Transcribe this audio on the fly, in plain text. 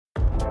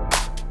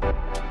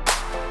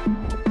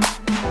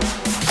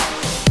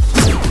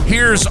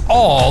Here's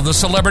all the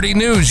celebrity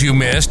news you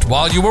missed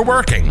while you were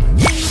working.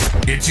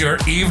 It's your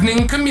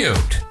evening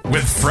commute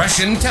with fresh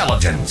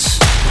intelligence.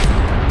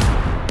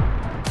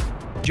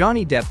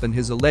 Johnny Depp and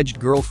his alleged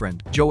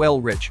girlfriend,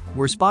 Joelle Rich,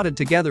 were spotted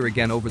together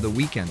again over the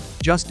weekend,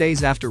 just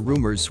days after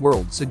rumors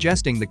swirled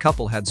suggesting the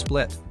couple had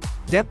split.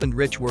 Depp and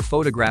Rich were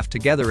photographed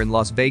together in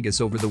Las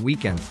Vegas over the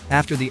weekend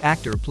after the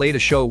actor played a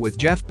show with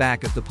Jeff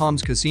Beck at the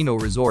Palms Casino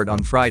Resort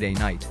on Friday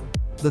night.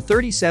 The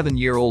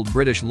 37-year-old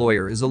British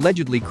lawyer is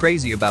allegedly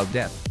crazy about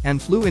Depp and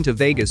flew into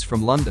Vegas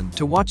from London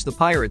to watch the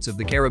Pirates of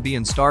the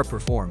Caribbean star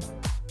perform.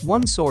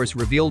 One source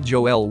revealed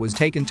Joelle was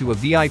taken to a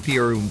VIP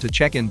room to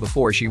check in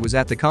before she was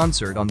at the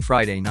concert on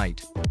Friday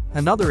night.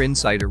 Another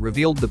insider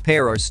revealed the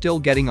pair are still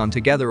getting on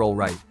together all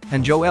right,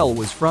 and Joelle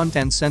was front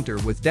and center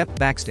with Depp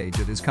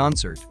backstage at his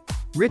concert.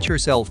 Rich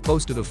herself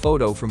posted a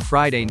photo from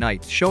Friday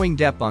night showing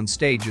Depp on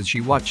stage as she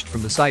watched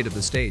from the side of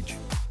the stage.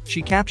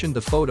 She captioned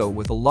the photo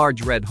with a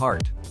large red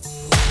heart.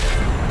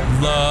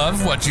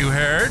 Love what you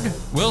heard?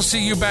 We'll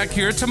see you back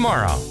here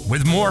tomorrow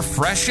with more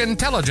fresh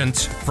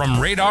intelligence from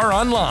Radar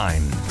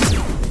Online.